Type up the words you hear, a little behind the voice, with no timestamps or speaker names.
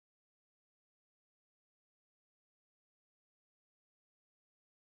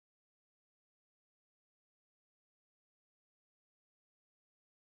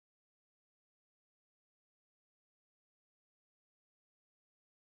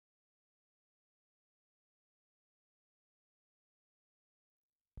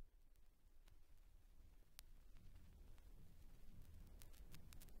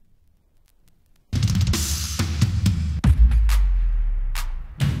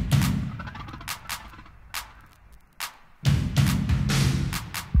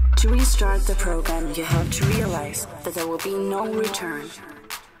To restart the program, you have to realize that there will be no return.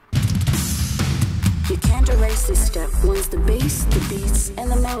 You can't erase this step. Once the bass, the beats,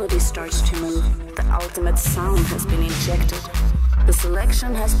 and the melody starts to move, the ultimate sound has been injected. The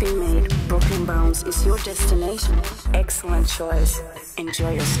selection has been made. Broken Bounce is your destination. Excellent choice.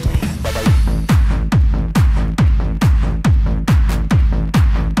 Enjoy your stay. Bye-bye.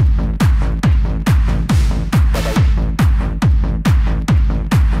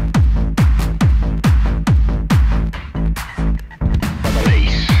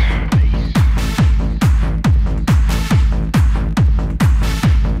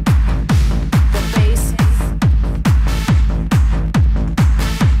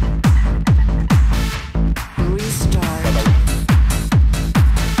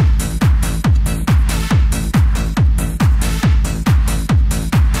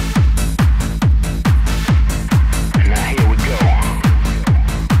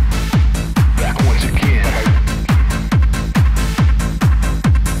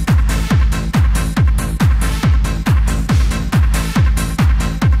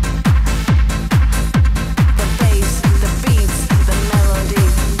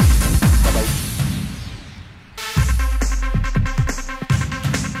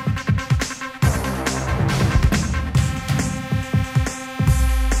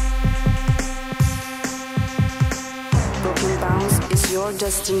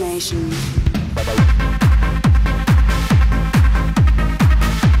 Destination.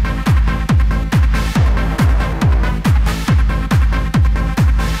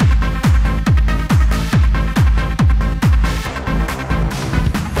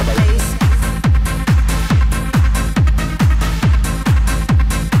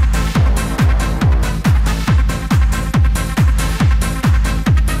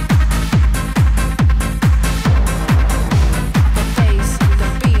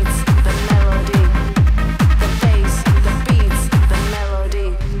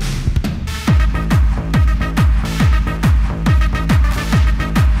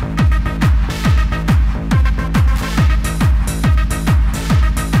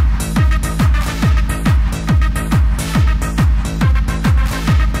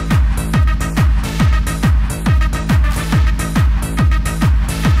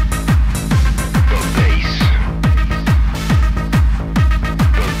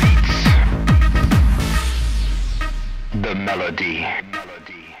 The melody.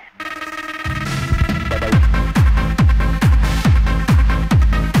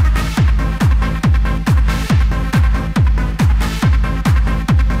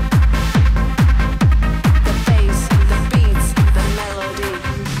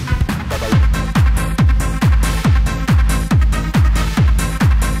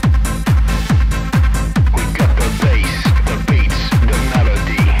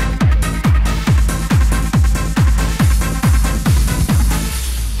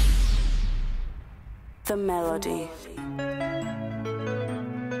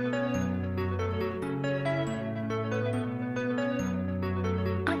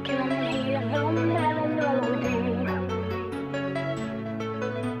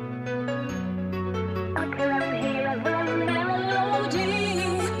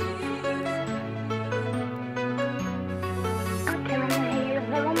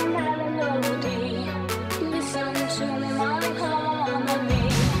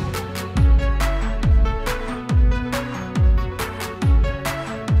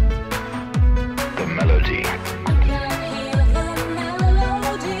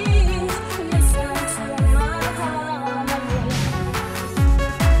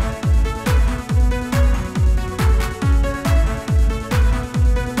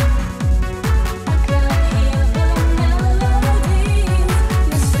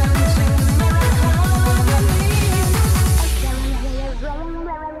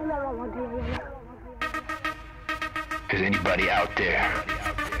 Is anybody out there?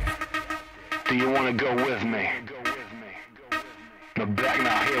 Do you want to go with me? Now back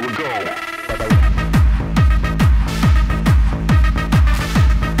now, here we go.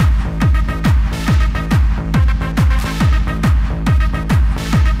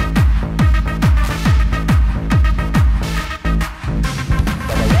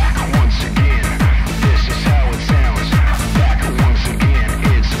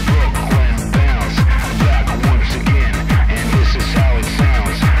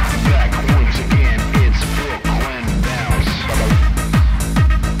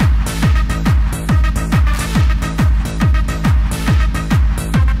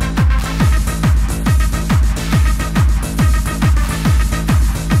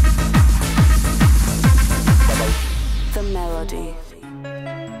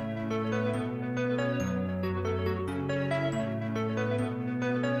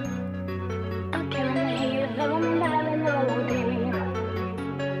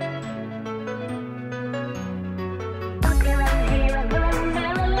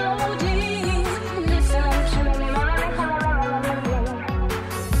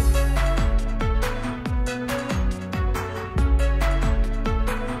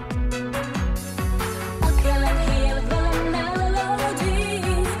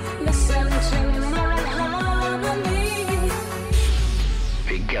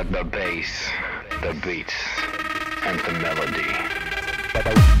 got the bass, the beats, and the melody.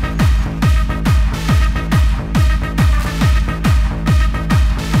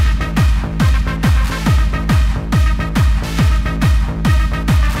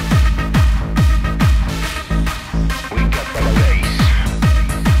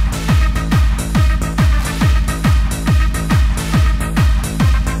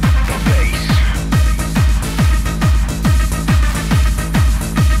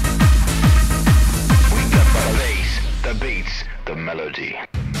 The melody.